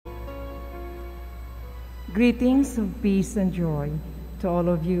Greetings of peace and joy to all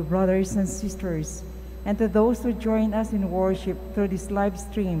of you, brothers and sisters, and to those who join us in worship through this live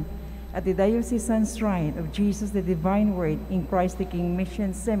stream at the Diocesan Shrine of Jesus the Divine Word in Christ the King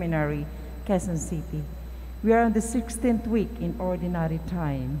Mission Seminary, Quezon City. We are on the 16th week in Ordinary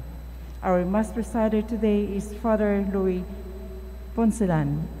Time. Our Mass presider today is Father Louis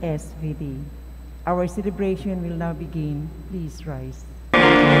Poncelan, SVD. Our celebration will now begin. Please rise.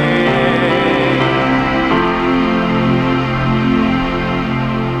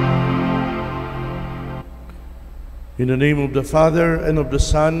 In the name of the Father, and of the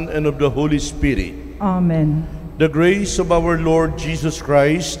Son, and of the Holy Spirit. Amen. The grace of our Lord Jesus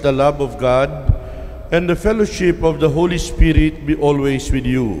Christ, the love of God, and the fellowship of the Holy Spirit be always with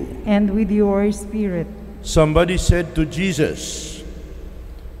you. And with your spirit. Somebody said to Jesus,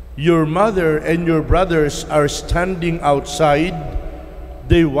 "Your mother and your brothers are standing outside.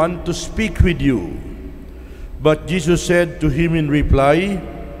 They want to speak with you." But Jesus said to him in reply,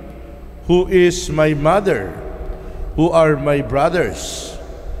 "Who is my mother? Who are my brothers?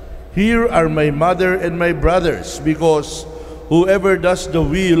 Here are my mother and my brothers, because whoever does the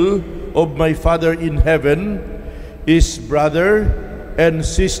will of my Father in heaven is brother and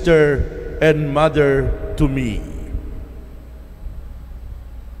sister and mother to me."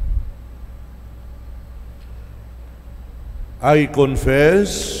 I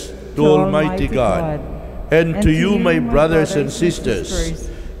confess to Almighty God and to you, my brothers and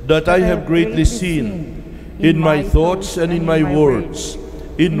sisters, that I have greatly sinned in my thoughts and in my words,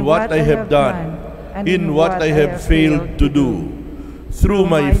 in what I have done, in what I have failed to do, through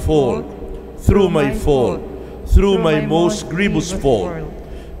my fault, through my most grievous fault.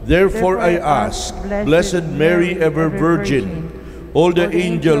 Therefore I ask, Blessed Mary, ever Virgin, all the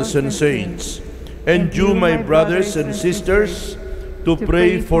angels and saints, and you, my brothers and sisters, to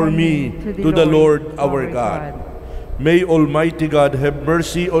pray for me to the Lord our God. May Almighty God have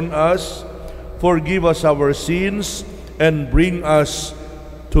mercy on us, forgive us our sins, and bring us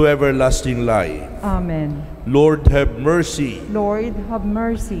to everlasting life. Amen. Lord, have mercy. Lord, have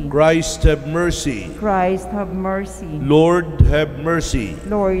mercy. Christ, have mercy. Christ, have mercy. Lord, have mercy.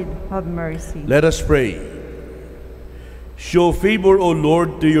 Lord, have mercy. Let us pray. Show favor, O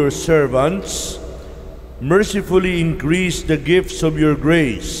Lord, to your servants. Mercifully increase the gifts of your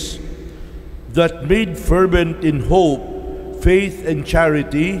grace, that made fervent in hope, faith, and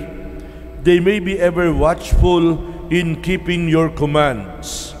charity, they may be ever watchful in keeping your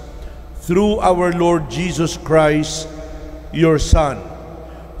commands. Through our Lord Jesus Christ, your Son,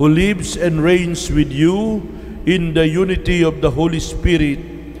 who lives and reigns with you in the unity of the Holy Spirit,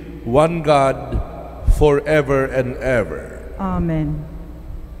 one God, forever and ever. Amen.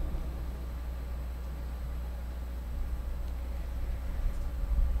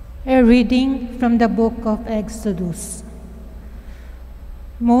 A reading from the book of Exodus.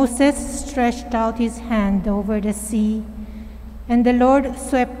 Moses stretched out his hand over the sea, and the Lord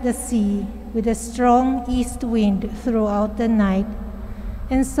swept the sea with a strong east wind throughout the night,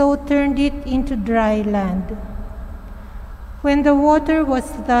 and so turned it into dry land. When the water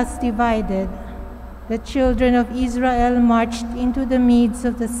was thus divided, the children of Israel marched into the midst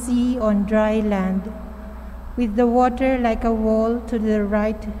of the sea on dry land, with the water like a wall to their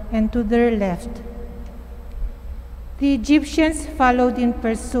right and to their left. The Egyptians followed in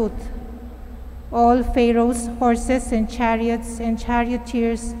pursuit. All Pharaoh's horses and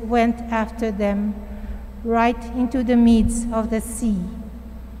charioteers went after them, right into the midst of the sea.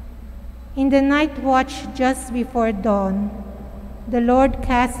 In the night watch just before dawn, the Lord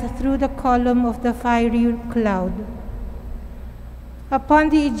cast through the column of the fiery cloud upon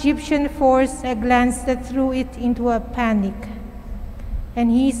the Egyptian force a glance that threw it into a panic,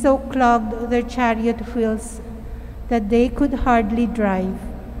 and he so clogged their chariot wheels that they could hardly drive.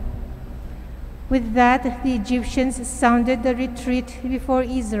 With that, the Egyptians sounded the retreat before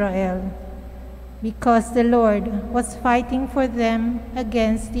Israel, because the Lord was fighting for them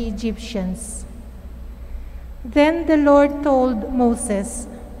against the Egyptians. Then the Lord told Moses,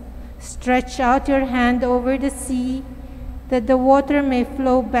 "Stretch out your hand over the sea, that the water may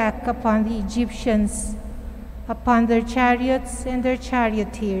flow back upon the Egyptians, upon their chariots and their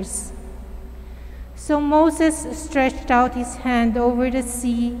charioteers." So Moses stretched out his hand over the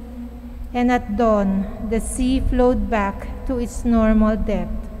sea, and at dawn the sea flowed back to its normal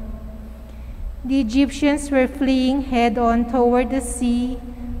depth. The Egyptians were fleeing head-on toward the sea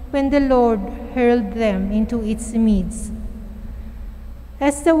when the Lord hurled them into its midst.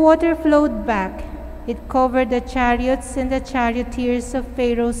 As the water flowed back, it covered the chariots and the charioteers of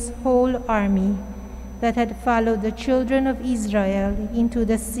Pharaoh's whole army that had followed the children of Israel into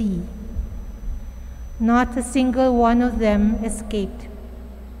the sea. Not a single one of them escaped.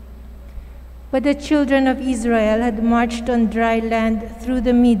 But the children of Israel had marched on dry land through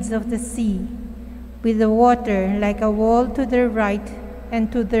the midst of the sea, with the water like a wall to their right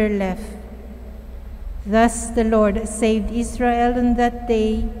and to their left. Thus the Lord saved Israel on that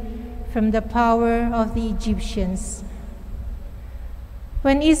day from the power of the Egyptians.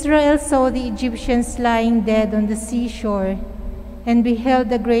 When Israel saw the Egyptians lying dead on the seashore, and beheld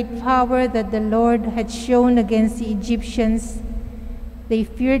the great power that the Lord had shown against the Egyptians, they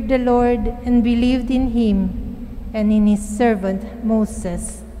feared the Lord and believed in him and in his servant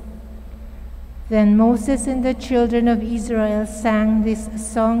Moses. Then Moses and the children of Israel sang this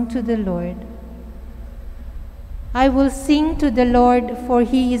song to the Lord. I will sing to the Lord, for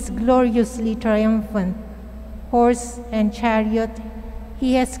he is gloriously triumphant. Horse and chariot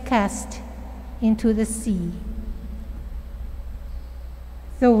he has cast into the sea.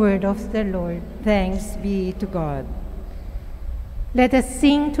 The word of the Lord. Thanks be to God. Let us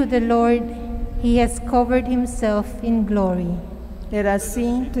sing to the Lord. He has covered himself in glory. Let us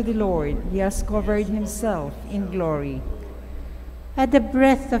sing to the Lord. He has covered himself in glory. At the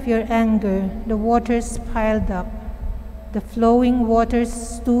breath of your anger, the waters piled up. The flowing waters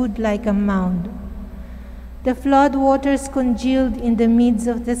stood like a mound. The flood waters congealed in the midst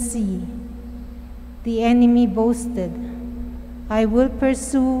of the sea. The enemy boasted, I will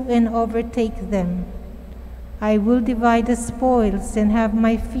pursue and overtake them. I will divide the spoils and have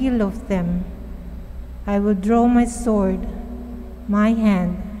my fill of them. I will draw my sword. My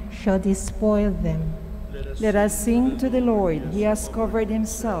hand shall despoil them. Let us sing to the Lord. He has covered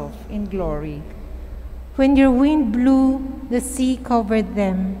himself in glory. When your wind blew, the sea covered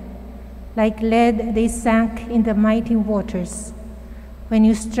them. Like lead, they sank in the mighty waters. When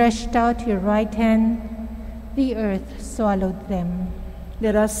you stretched out your right hand, the earth swallowed them.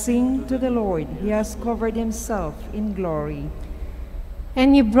 Let us sing to the Lord. He has covered himself in glory.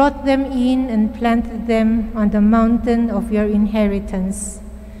 And you brought them in and planted them on the mountain of your inheritance,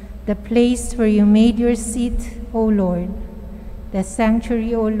 the place where you made your seat, O Lord, the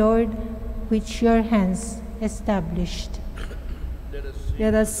sanctuary, O Lord, which your hands established.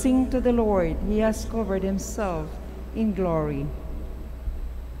 Let us sing to the Lord. He has covered himself in glory.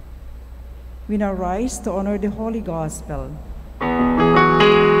 We now rise to honor the Holy Gospel.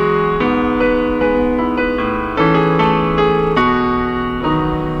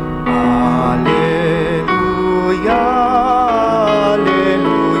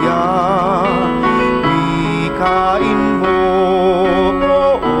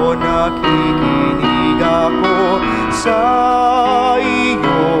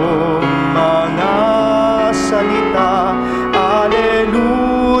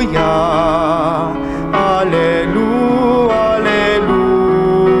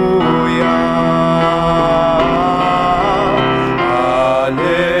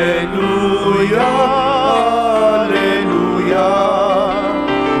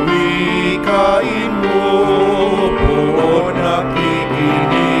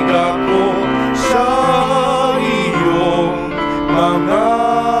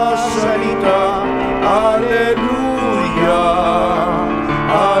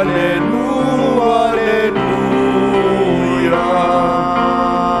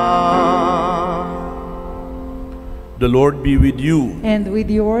 The Lord be with you. And with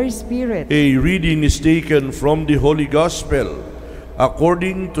your spirit. A reading is taken from the Holy Gospel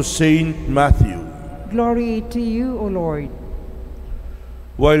according to Saint Matthew. Glory to you, O Lord.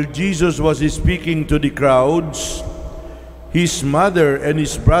 While Jesus was speaking to the crowds, his mother and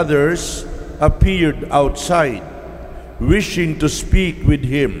his brothers appeared outside, wishing to speak with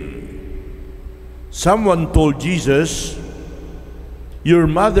him. Someone told Jesus, "Your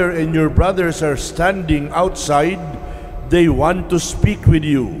mother and your brothers are standing outside. They want to speak with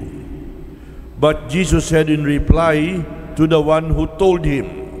you." But Jesus said in reply to the one who told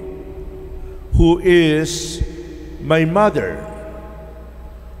him, "Who is my mother?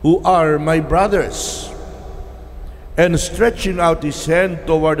 Who are my brothers?" And stretching out his hand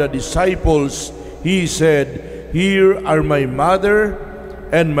toward the disciples, he said, "Here are my mother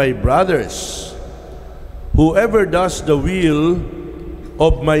and my brothers. Whoever does the will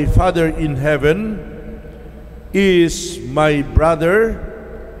of my Father in heaven is my brother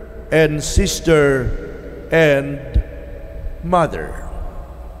and sister and mother."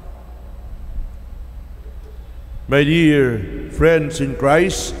 My dear friends in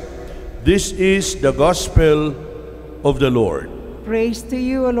Christ, this is the gospel of the Lord. Praise to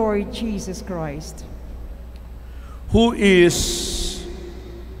you, O Lord Jesus Christ. Who is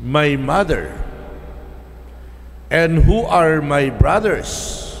my mother? And who are my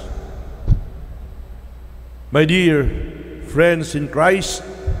brothers? My dear friends in Christ,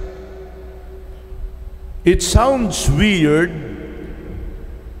 it sounds weird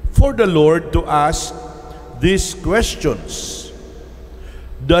for the Lord to ask these questions.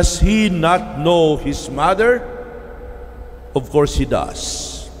 Does he not know his mother? Of course he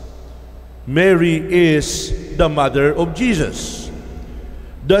does. Mary is the mother of Jesus.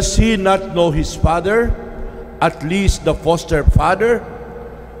 Does he not know his father? At least the foster father?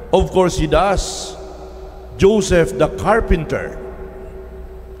 Of course he does. Joseph the carpenter.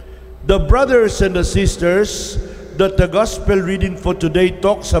 The brothers and the sisters that the gospel reading for today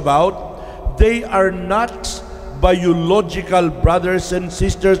talks about, they are not biological brothers and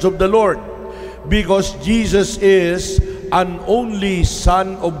sisters of the Lord, because Jesus is an only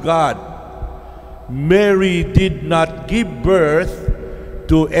Son of God. Mary did not give birth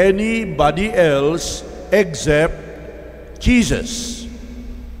to anybody else except Jesus.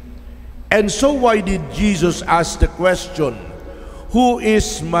 And so why did Jesus ask the question, who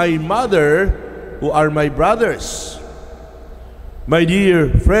is my mother? Who are my brothers? My dear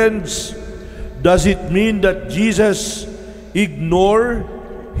friends, does it mean that Jesus ignored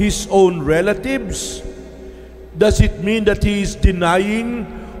his own relatives? Does it mean that he is denying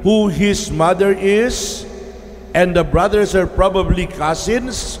who his mother is, and the brothers are probably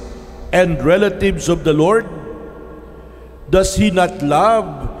cousins and relatives of the Lord? Does he not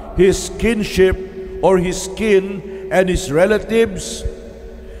love his kinship or his kin and his relatives?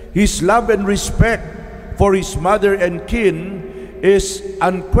 His love and respect for his mother and kin is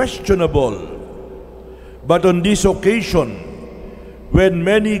unquestionable. But on this occasion, when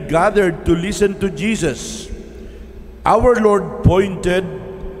many gathered to listen to Jesus, our Lord pointed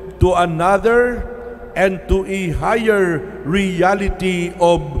to another and to a higher reality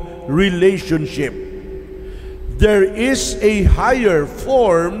of relationship. There is a higher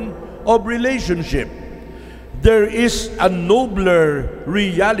form of relationship. There is a nobler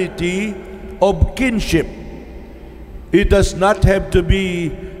reality of kinship. It does not have to be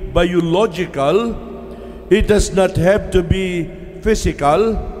biological. It does not have to be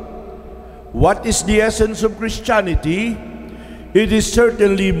physical. What is the essence of Christianity? It is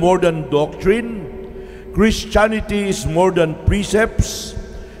certainly more than doctrine. Christianity is more than precepts.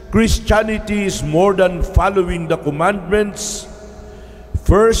 Christianity is more than following the commandments.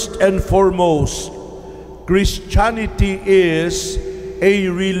 First and foremost, Christianity is a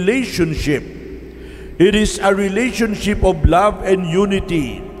relationship. It is a relationship of love and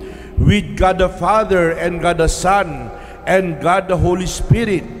unity with God the Father and God the Son and God the Holy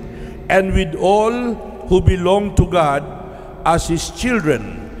Spirit, and with all who belong to God as His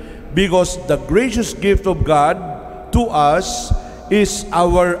children, because the gracious gift of God to us is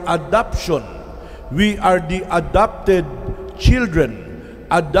our adoption. We are the adopted children,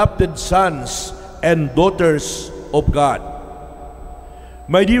 adopted sons and daughters of God.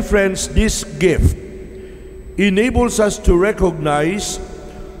 My dear friends, this gift enables us to recognize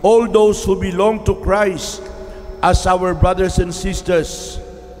all those who belong to Christ as our brothers and sisters.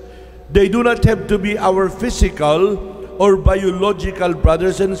 They do not have to be our physical or biological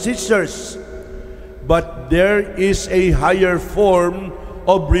brothers and sisters, but there is a higher form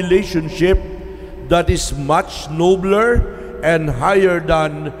of relationship that is much nobler and higher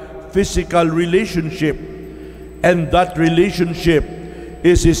than physical relationship, and that relationship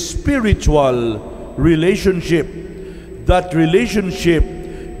is a spiritual relationship. That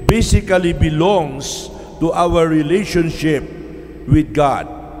relationship basically belongs to our relationship with God.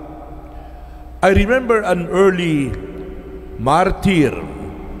 I remember an early martyr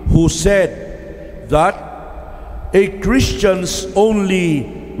who said that a Christian's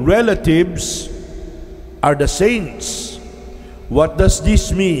only relatives are the saints. What does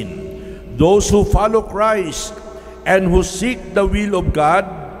this mean? Those who follow Christ and who seek the will of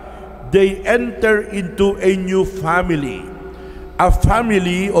God, they enter into a new family, a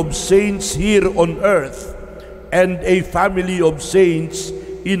family of saints here on earth and a family of saints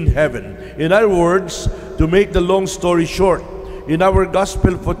in heaven. In other words, to make the long story short, in our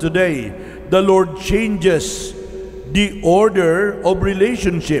gospel for today, the Lord changes the order of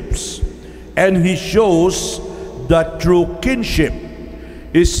relationships, and He shows that true kinship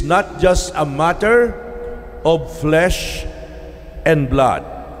is not just a matter of flesh and blood.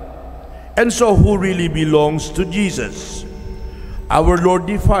 And so who really belongs to Jesus? Our Lord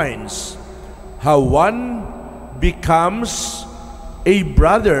defines how one becomes a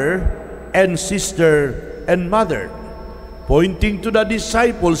brother and sister and mother, pointing to the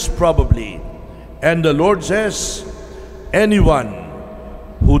disciples probably. And the Lord says, anyone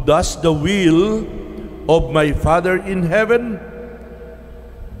who does the will of my Father in heaven,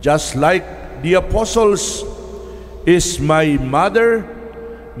 just like the apostles is my mother,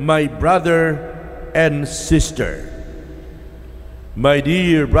 my brother, and sister. My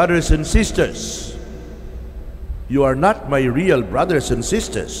dear brothers and sisters, you are not my real brothers and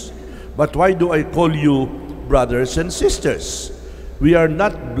sisters. But why do I call you brothers and sisters? We are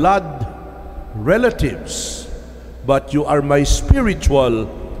not blood relatives, but you are my spiritual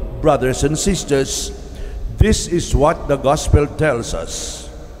brothers and sisters. This is what the gospel tells us.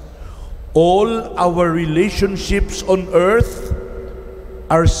 All our relationships on earth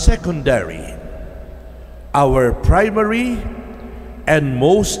are secondary. Our primary and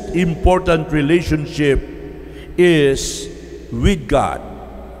most important relationship is with God.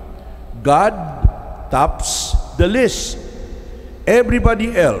 God tops the list.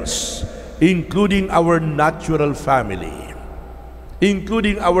 Everybody else, including our natural family,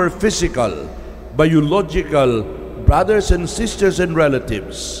 including our physical, biological brothers and sisters and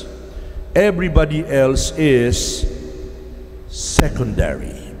relatives, everybody else is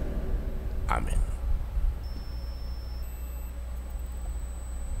secondary. Amen.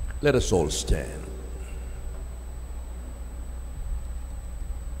 Let us all stand.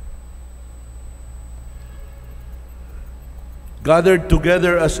 Gathered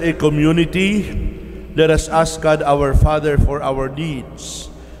together as a community, let us ask God our Father for our needs.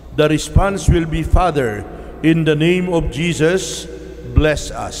 The response will be, Father, in the name of Jesus, bless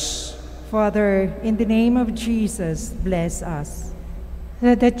us. Father, in the name of Jesus, bless us.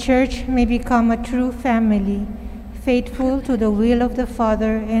 That the Church may become a true family, faithful to the will of the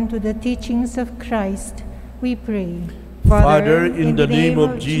Father and to the teachings of Christ, we pray. Father, in the name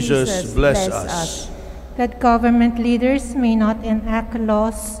of Jesus, bless us. That government leaders may not enact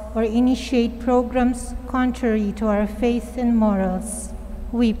laws or initiate programs contrary to our faith and morals,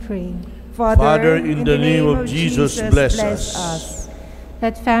 we pray. Father, in the name of Jesus, bless us.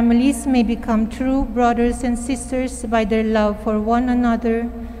 That families may become true brothers and sisters by their love for one another,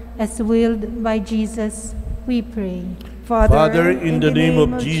 as willed by Jesus, we pray. Father, in the name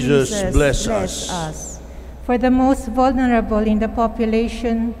of Jesus, bless us. For the most vulnerable in the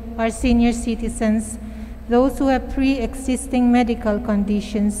population, our senior citizens, those who have pre-existing medical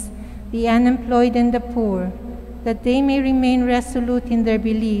conditions, the unemployed and the poor, that they may remain resolute in their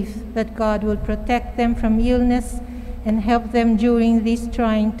belief that God will protect them from illness and help them during these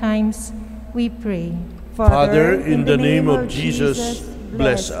trying times, we pray. Father, in the name of Jesus,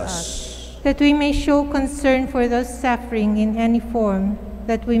 bless us. That we may show concern for those suffering in any form,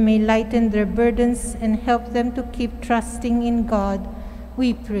 that we may lighten their burdens and help them to keep trusting in God,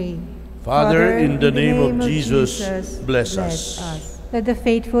 we pray. Father, in the name of Jesus, bless us. That the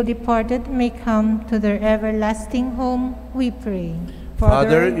faithful departed may come to their everlasting home, we pray.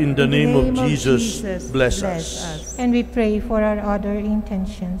 Father, in the name of Jesus, bless us. And we pray for our other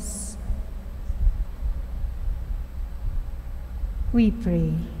intentions. We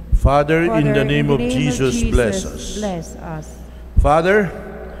pray. Father, in the name of Jesus, bless us. Father,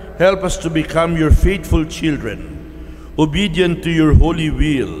 help us to become your faithful children, obedient to your holy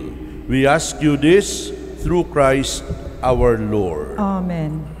will. We ask you this through Christ our Lord.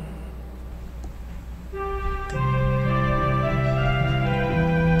 Amen.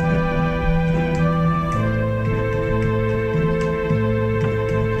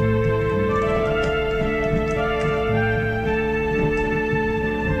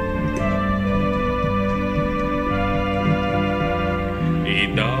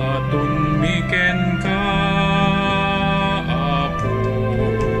 Idatun miken ka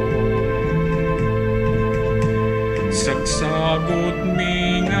sagsagot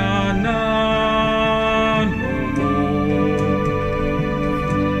mi nga nanumo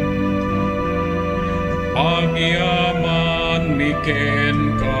agyaman mi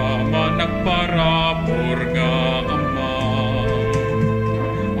ken ka managparapor nga ama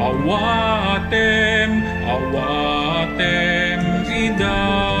awatem ida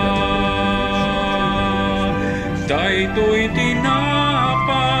daytoy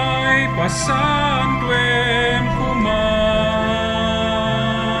tinapay pasantuem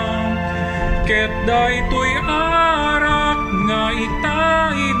ket daytoy arak nga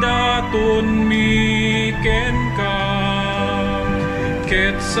itaidaton miken ka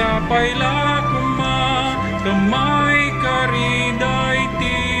ket sapay lakuma kamay kariday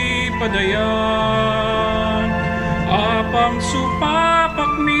ti padayan apang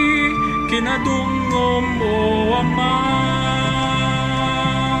supapak mi kinadungom o ama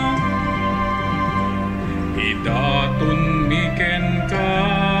idaton miken ka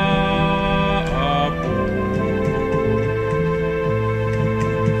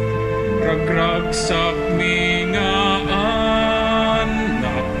ragragsak mi nga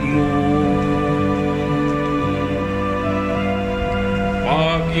anak mo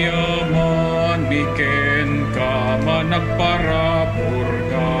nagparabor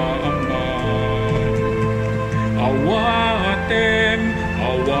nga Ama. Awatem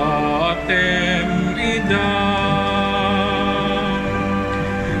idam,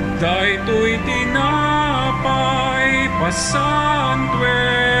 daytoy tinapay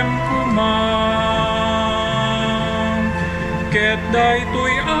pasantuem kumam, ket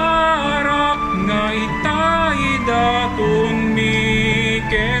daytoy arak nga itay datun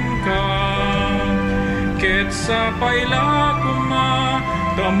miken ka, ket sa payla kuma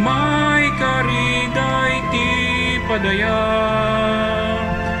kamay kariday ti padaya,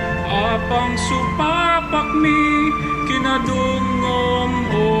 apang supapak mi kinadungom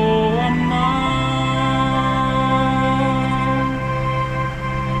o Ama.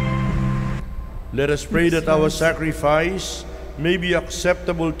 Let us pray that our sacrifice may be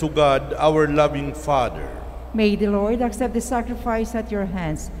acceptable to God, our loving Father. May the Lord accept the sacrifice at your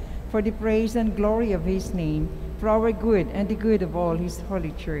hands for the praise and glory of his name, for our good and the good of all his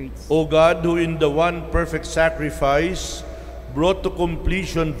holy church. O God, who in the one perfect sacrifice brought to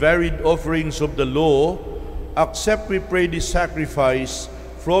completion varied offerings of the law, accept, we pray, this sacrifice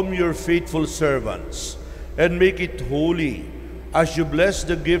from your faithful servants, and make it holy, as you bless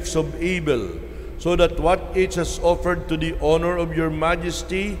the gifts of Abel, so that what each has offered to the honor of your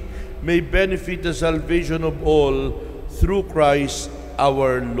majesty may benefit the salvation of all, through Christ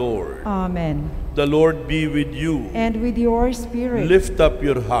our Lord. Amen. The Lord be with you. And with your spirit. Lift up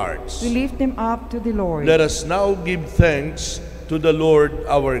your hearts. We lift them up to the Lord. Let us now give thanks to the Lord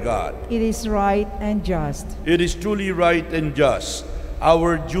our God. It is right and just. It is truly right and just,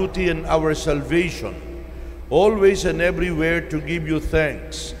 our duty and our salvation, always and everywhere to give you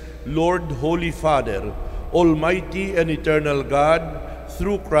thanks, Lord, Holy Father, Almighty and eternal God,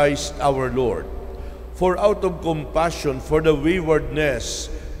 through Christ our Lord. For out of compassion for the waywardness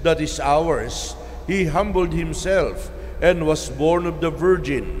that is ours, he humbled himself and was born of the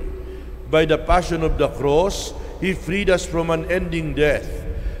Virgin. By the passion of the cross, he freed us from unending death.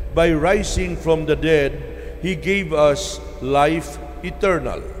 By rising from the dead, he gave us life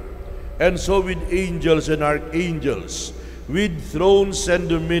eternal. And so with angels and archangels, with thrones and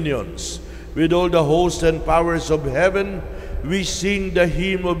dominions, with all the hosts and powers of heaven, we sing the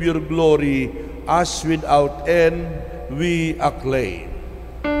hymn of your glory, as without end we acclaim.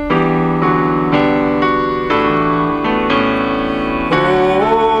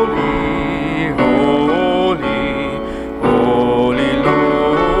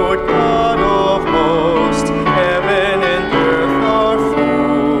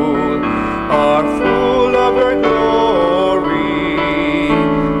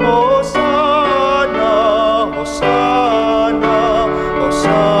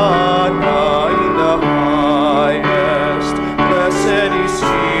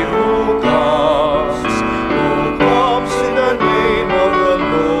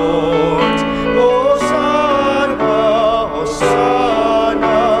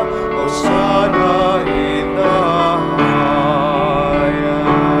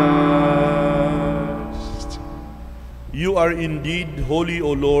 Indeed, holy,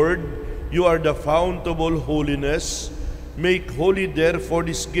 O Lord, you are the fount of all holiness. Make holy, therefore,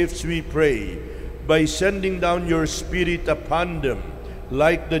 these gifts, we pray, by sending down your Spirit upon them,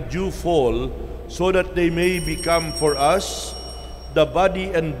 like the dew fall, so that they may become for us the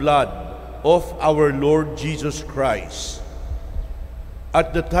body and blood of our Lord Jesus Christ.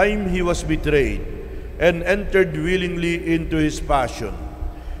 At the time he was betrayed and entered willingly into his passion,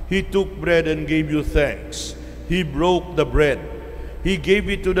 he took bread and gave you thanks. He broke the bread. He gave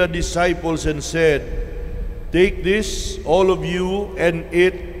it to the disciples and said, "Take this, all of you, and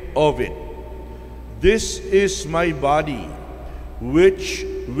eat of it. This is my body, which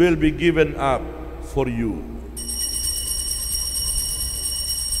will be given up for you."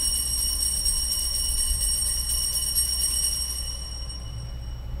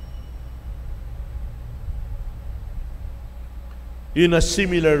 In a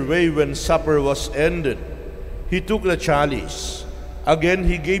similar way, when supper was ended, he took the chalice. Again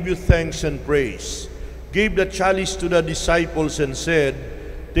he gave you thanks and praise, gave the chalice to the disciples and said,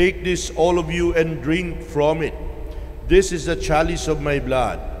 "Take this, all of you, and drink from it. This is the chalice of my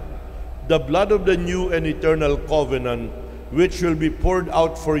blood, the blood of the new and eternal covenant, which will be poured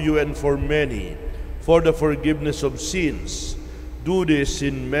out for you and for many, for the forgiveness of sins. Do this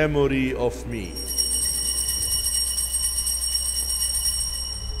in memory of me."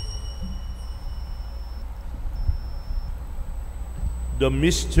 The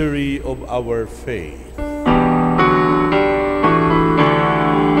mystery of our faith.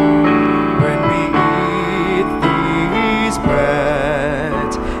 When we eat this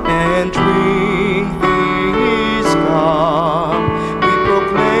bread and drink this cup,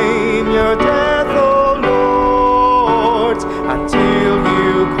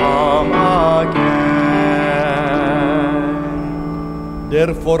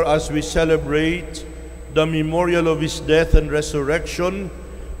 Therefore, as we celebrate the memorial of his death and resurrection,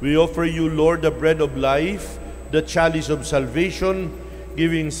 we offer you, Lord, the bread of life, the chalice of salvation,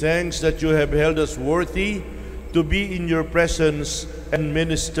 giving thanks that you have held us worthy to be in your presence and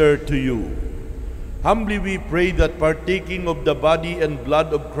minister to you. Humbly we pray that partaking of the body and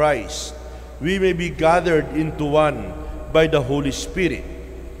blood of Christ, we may be gathered into one by the Holy Spirit.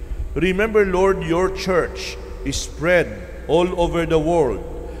 Remember, Lord, your church is spread all over the world.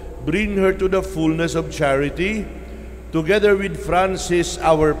 Bring her to the fullness of charity, together with Francis,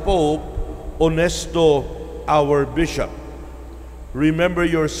 our Pope, Honesto, our Bishop. Remember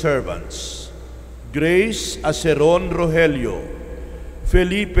your servants, Grace Aceron Rogelio,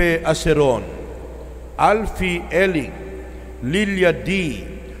 Felipe Aceron, Alfie Elling, Lilia D.,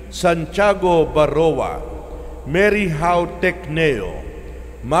 Santiago Barroa, Mary Hau Tecneo,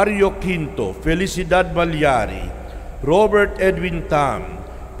 Mario Quinto, Felicidad Malyari, Robert Edwin Tam,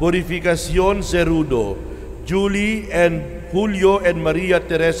 Purificacion Cerudo, Julie and Julio and Maria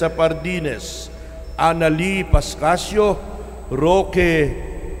Teresa Pardines, Annalie Pascasio,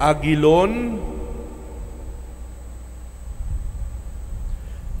 Roque Aguilon,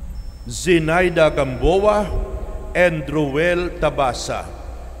 Zenaida Gamboa, and Roel Tabasa,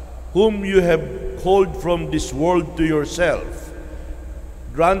 whom you have called from this world to yourself.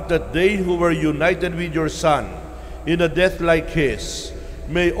 Grant that they who were united with your Son in a death like his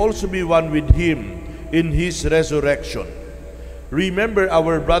may also be one with him in his resurrection. Remember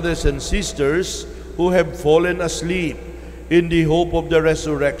our brothers and sisters who have fallen asleep in the hope of the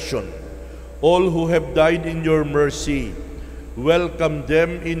resurrection. All who have died in your mercy, welcome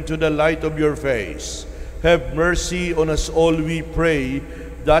them into the light of your face. Have mercy on us all, we pray,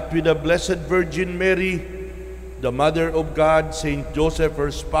 that with the Blessed Virgin Mary, the Mother of God, Saint Joseph, her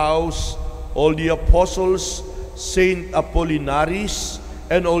spouse, all the apostles, Saint Apollinaris,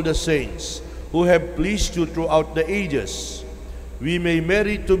 and all the saints who have pleased you throughout the ages, we may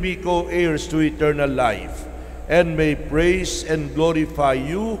merit to be co-heirs to eternal life, and may praise and glorify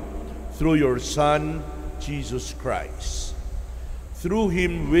you through your Son, Jesus Christ. Through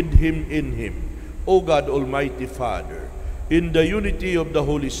him, with him, in him, O God, Almighty Father, in the unity of the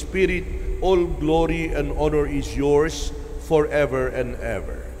Holy Spirit, all glory and honor is yours forever and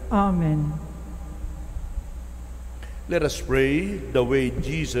ever. Amen. Let us pray the way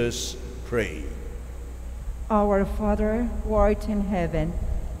Jesus prayed. Our Father, who art in heaven,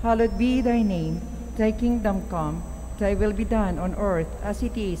 hallowed be thy name. Thy kingdom come, thy will be done on earth as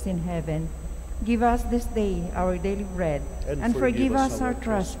it is in heaven. Give us this day our daily bread, and forgive us our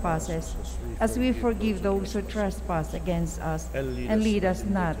trespasses, as we forgive those who trespass against us. And lead us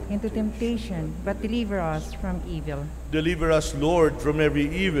not into temptation, but deliver us from evil. Deliver us, Lord, from every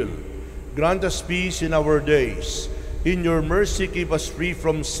evil. Grant us peace in our days. In your mercy, keep us free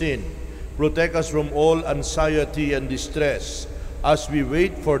from sin. Protect us from all anxiety and distress, as we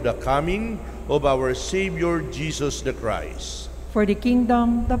wait for the coming of our Savior, Jesus the Christ. For the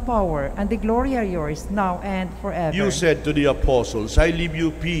kingdom, the power, and the glory are yours, now and forever. You said to the apostles, I leave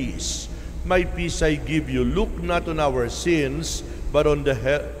you peace. My peace I give you. Look not on our sins, but on the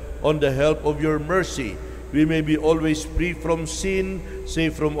help of your mercy. We may be always free from sin,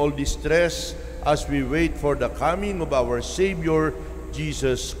 safe from all distress, as we wait for the coming of our Savior,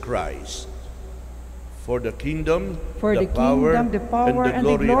 Jesus Christ. For the kingdom, the power, and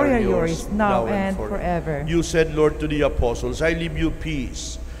the glory are yours, now and forever. You said, Lord, to the apostles, I leave you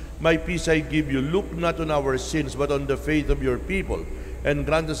peace. My peace I give you. Look not on our sins, but on the faith of your people. And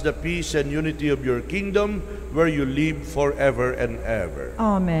grant us the peace and unity of your kingdom, where you live forever and ever.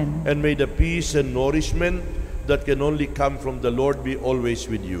 Amen. And may the peace and nourishment that can only come from the Lord be always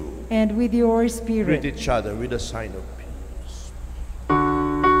with you. And with your spirit. Greet each other with a sign of peace.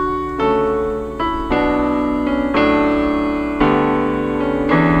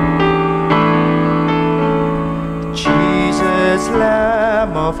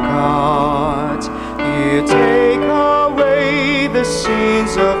 Lamb of God, you take away the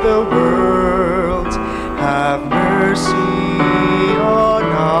sins of the world. Have mercy on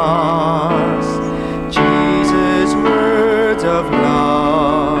us. Jesus, word of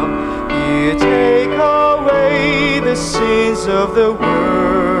love, you take away the sins of the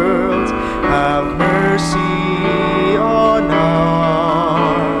world. Have mercy on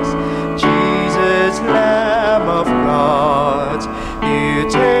us. Jesus, Lamb of God, you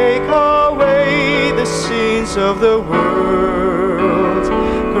take away the sins of the world.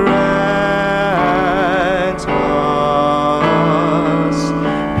 Grant us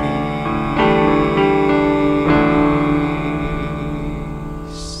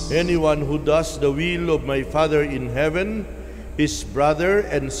peace. Anyone who does the will of my Father in heaven his brother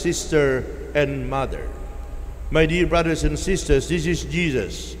and sister and mother. My dear brothers and sisters, this is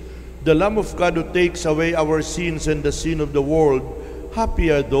Jesus, the Lamb of God who takes away our sins and the sin of the world. Happy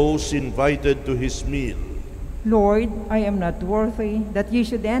are those invited to his meal. Lord, I am not worthy that you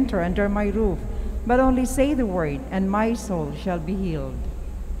should enter under my roof, but only say the word, and my soul shall be healed.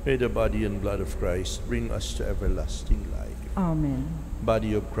 May the body and blood of Christ bring us to everlasting life. Amen.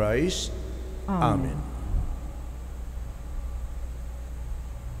 Body of Christ. Amen.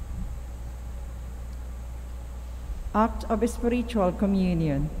 Act of spiritual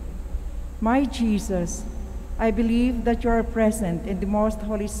communion. My Jesus, I believe that you are present in the most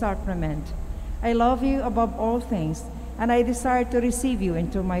holy sacrament. I love you above all things, and I desire to receive you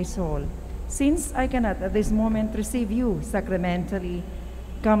into my soul. Since I cannot at this moment receive you sacramentally,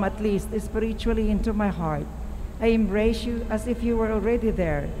 come at least spiritually into my heart. I embrace you as if you were already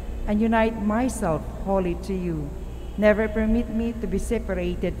there, and unite myself wholly to you. Never permit me to be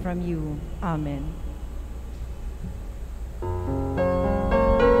separated from you. Amen.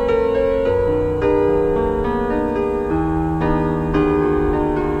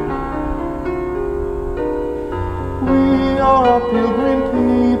 We are a pilgrim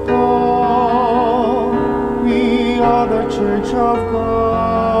people. We are the Church of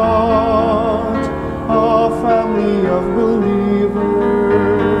God, a family of believers,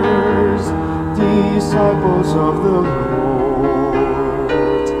 disciples of the Lord,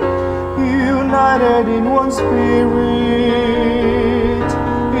 united in one spirit,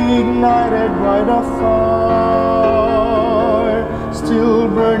 ignited by the fire, still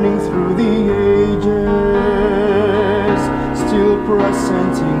burning through the ages, still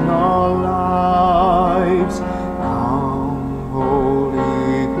present in our lives. Come,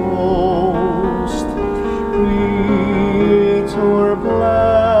 Holy Ghost, Creator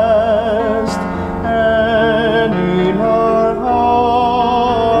blessed, and in our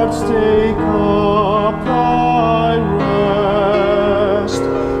hearts take up thy rest.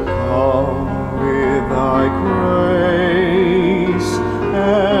 Come with thy grace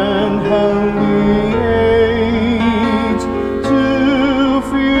and heavenly aid to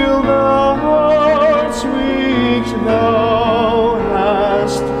fill the hearts which thou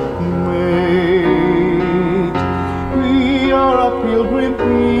hast made. We are a pilgrim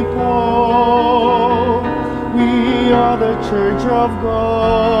people. We are the Church of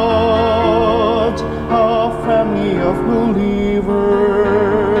God, a family of believers,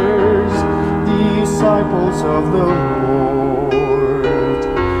 disciples of the Lord,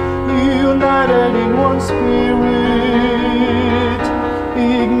 united in one spirit,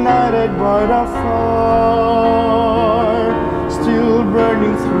 ignited by the fire, still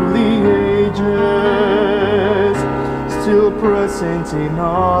burning through the ages, still present in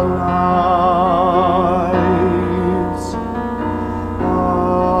our lives. Amen.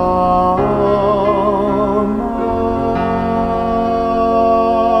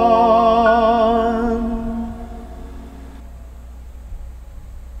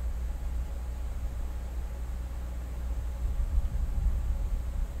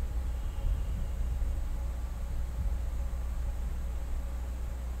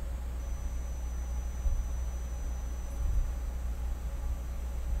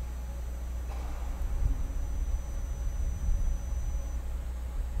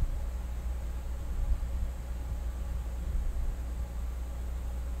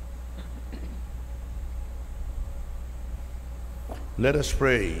 Let us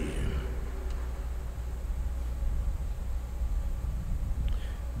pray.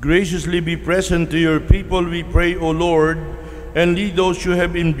 Graciously be present to your people, we pray, O Lord, and lead those you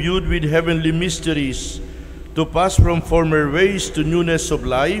have imbued with heavenly mysteries to pass from former ways to newness of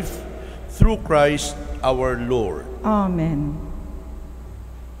life, through Christ our Lord. Amen.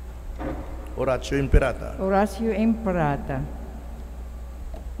 Oratio Imperata. Oratio Imperata.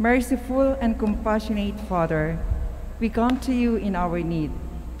 Merciful and compassionate Father, we come to you in our need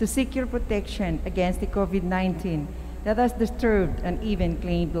to seek your protection against the COVID-19 that has disturbed and even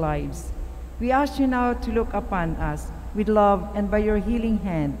claimed lives. We ask you now to look upon us with love, and by your healing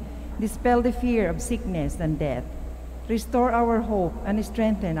hand, dispel the fear of sickness and death. Restore our hope and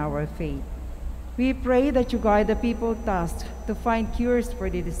strengthen our faith. We pray that you guide the people tasked to find cures for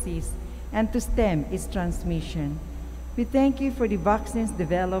the disease and to stem its transmission. We thank you for the vaccines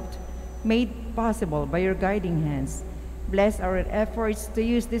developed, made possible by your guiding hands. Bless our efforts to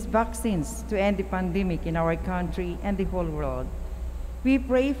use these vaccines to end the pandemic in our country and the whole world. We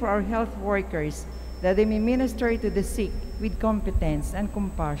pray for our health workers that they may minister to the sick with competence and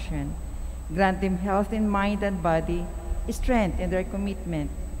compassion. Grant them health in mind and body, strength in their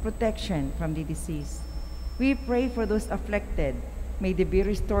commitment, protection from the disease. We pray for those afflicted. May they be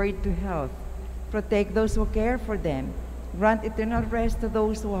restored to health. Protect those who care for them. Grant eternal rest to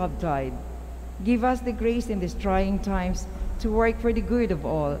those who have died. Give us the grace in these trying times to work for the good of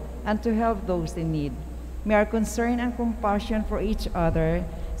all and to help those in need. May our concern and compassion for each other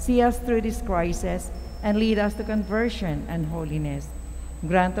see us through this crisis and lead us to conversion and holiness.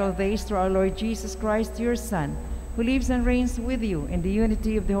 Grant all this through our Lord Jesus Christ, your Son, who lives and reigns with you in the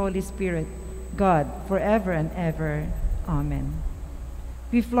unity of the Holy Spirit, God, forever and ever. Amen.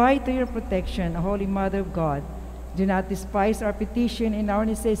 We fly to your protection, Holy Mother of God. Do not despise our petition in our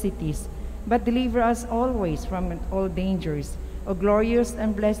necessities, but deliver us always from all dangers, O glorious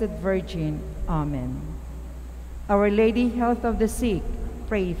and blessed Virgin. Amen. Our Lady, health of the sick,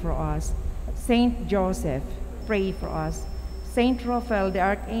 pray for us. Saint Joseph, pray for us. Saint Raphael the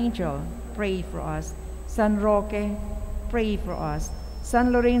Archangel, pray for us. San Roque, pray for us.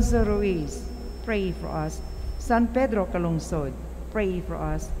 San Lorenzo Ruiz, pray for us. San Pedro Calungsod, pray for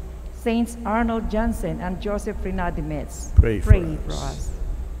us. Saints Arnold Jansen and Joseph Rinadimetz, pray for us.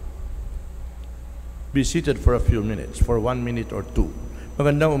 Be seated for a few minutes, for 1 minute or two.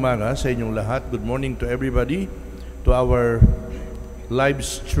 Magandang umaga sa inyong lahat. Good morning to everybody, to our live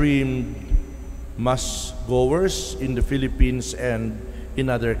stream mass goers in the Philippines and in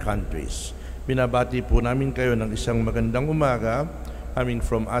other countries. Binabati po namin kayo ng isang magandang umaga coming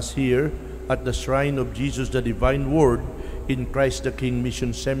from us here at the Shrine of Jesus the Divine Word in Christ the King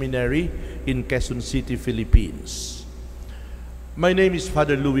Mission Seminary in Quezon City, Philippines. My name is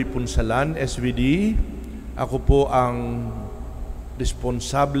Father Louis Punsalan, SVD. Ako po ang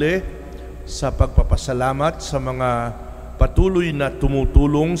responsable sa pagpapasalamat sa mga patuloy na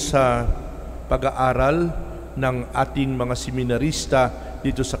tumutulong sa pag-aaral ng ating mga seminarista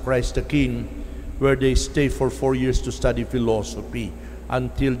dito sa Christ the King, where they stay for 4 years to study philosophy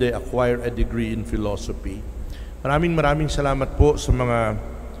until they acquire a degree in philosophy. Maraming salamat po sa mga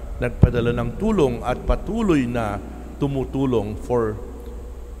nagpadala ng tulong at patuloy na tumutulong for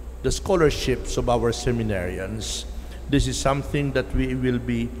the scholarships of our seminarians. This is something that we will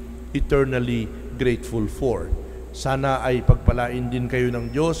be eternally grateful for. Sana ay pagpalain din kayo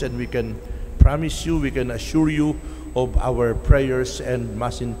ng Diyos, and we can promise you, we can assure you of our prayers and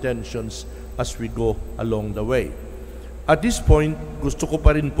mass intentions as we go along the way. At this point, gusto ko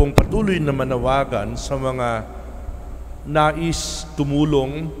pa rin pong patuloy na manawagan sa mga nais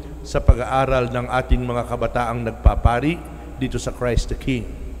tumulong sa pag-aaral ng ating mga kabataang nagpapari dito sa Christ the King.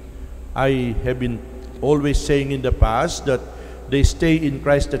 I have been always saying in the past that they stay in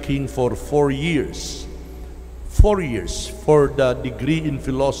Christ the King for 4 years. 4 years for the degree in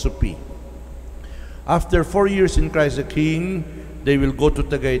philosophy. After 4 years in Christ the King, they will go to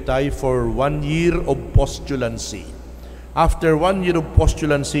Tagaytay for 1 year of postulancy. After 1 year of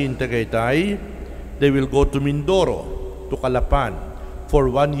postulancy in Tagaytay, they will go to Mindoro, to Calapan,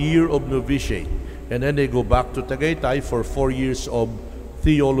 for 1 year of novitiate. And then they go back to Tagaytay for 4 years of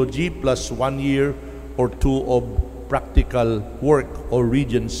theology plus 1 year or 2 of practical work or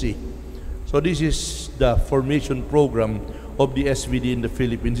regency. So this is the formation program of the SVD in the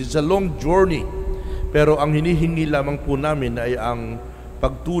Philippines. It's a long journey, pero ang hinihingi lamang po namin ay ang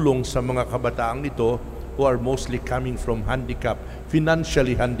pagtulong sa mga kabataang ito who are mostly coming from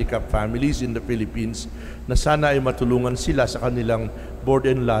financially handicapped families in the Philippines, na sana ay matulungan sila sa kanilang board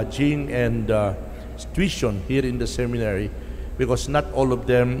and lodging and tuition here in the seminary, because not all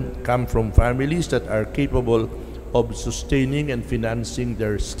of them come from families that are capable of sustaining and financing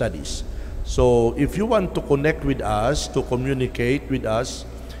their studies. So if you want to connect with us, to communicate with us,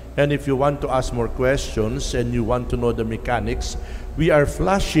 and if you want to ask more questions and you want to know the mechanics, we are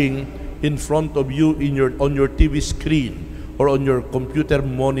flashing in front of you on your TV screen or on your computer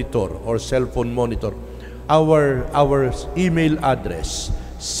monitor or cell phone monitor our email address,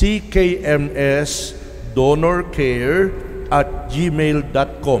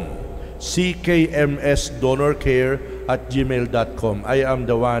 ckmsdonorcare@gmail.com. ckmsdonorcare@gmail.com. I am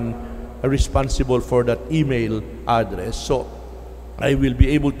the one responsible for that email address. So I will be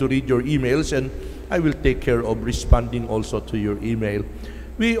able to read your emails, and I will take care of responding also to your email.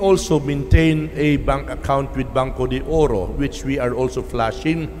 We also maintain a bank account with Banco de Oro, which we are also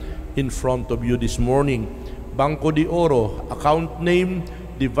flashing in front of you this morning. Banco de Oro, account name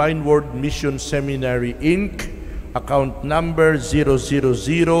Divine Word Mission Seminary Inc., account number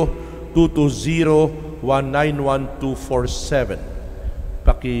 000-220-191-247.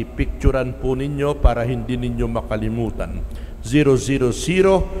 Paki-picturean po ninyo para hindi ninyo makalimutan.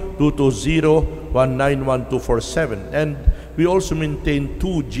 000-220-191-247. And we also maintain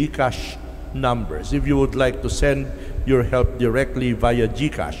 2 GCash numbers if you would like to send your help directly via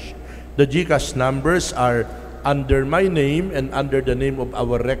GCash. The GCash numbers are under my name and under the name of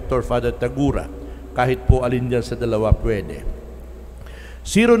our Rector, Father Tagura. Kahit po alin dyan sa dalawa pwede.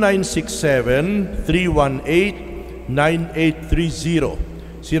 0967-318-9830.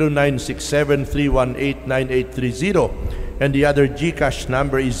 0967-318-9830. And the other GCash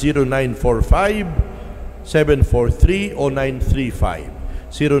number is 0945-743-0935.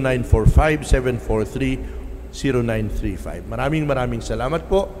 0945-743-0935. Maraming salamat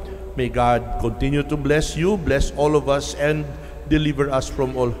po. May God continue to bless you, bless all of us, and deliver us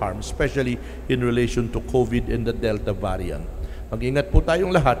from all harm, especially in relation to COVID and the Delta variant. Mag-ingat po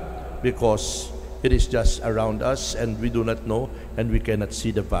tayong lahat because it is just around us and we do not know and we cannot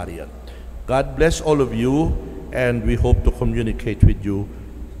see the variant. God bless all of you, and we hope to communicate with you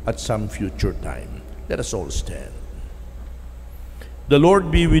at some future time. Let us all stand. The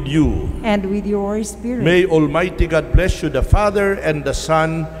Lord be with you. And with your spirit. May Almighty God bless you, the Father and the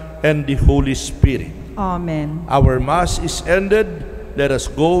Son and the Holy Spirit. Amen. Our Mass is ended. Let us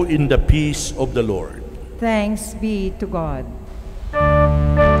go in the peace of the Lord. Thanks be to God.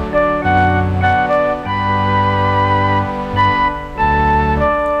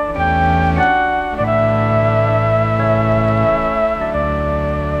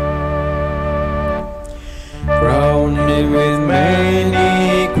 Crown me with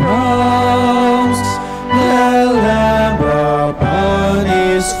many crowns, the Lamb upon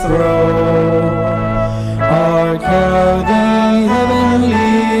his throne. Hark how the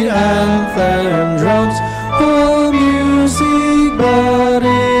heavenly anthem drums, all music but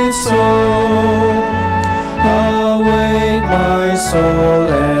its own. Awake my soul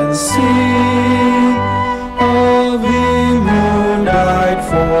and sing of him who died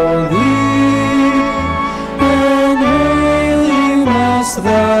for thee, and hail him as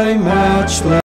thy matchless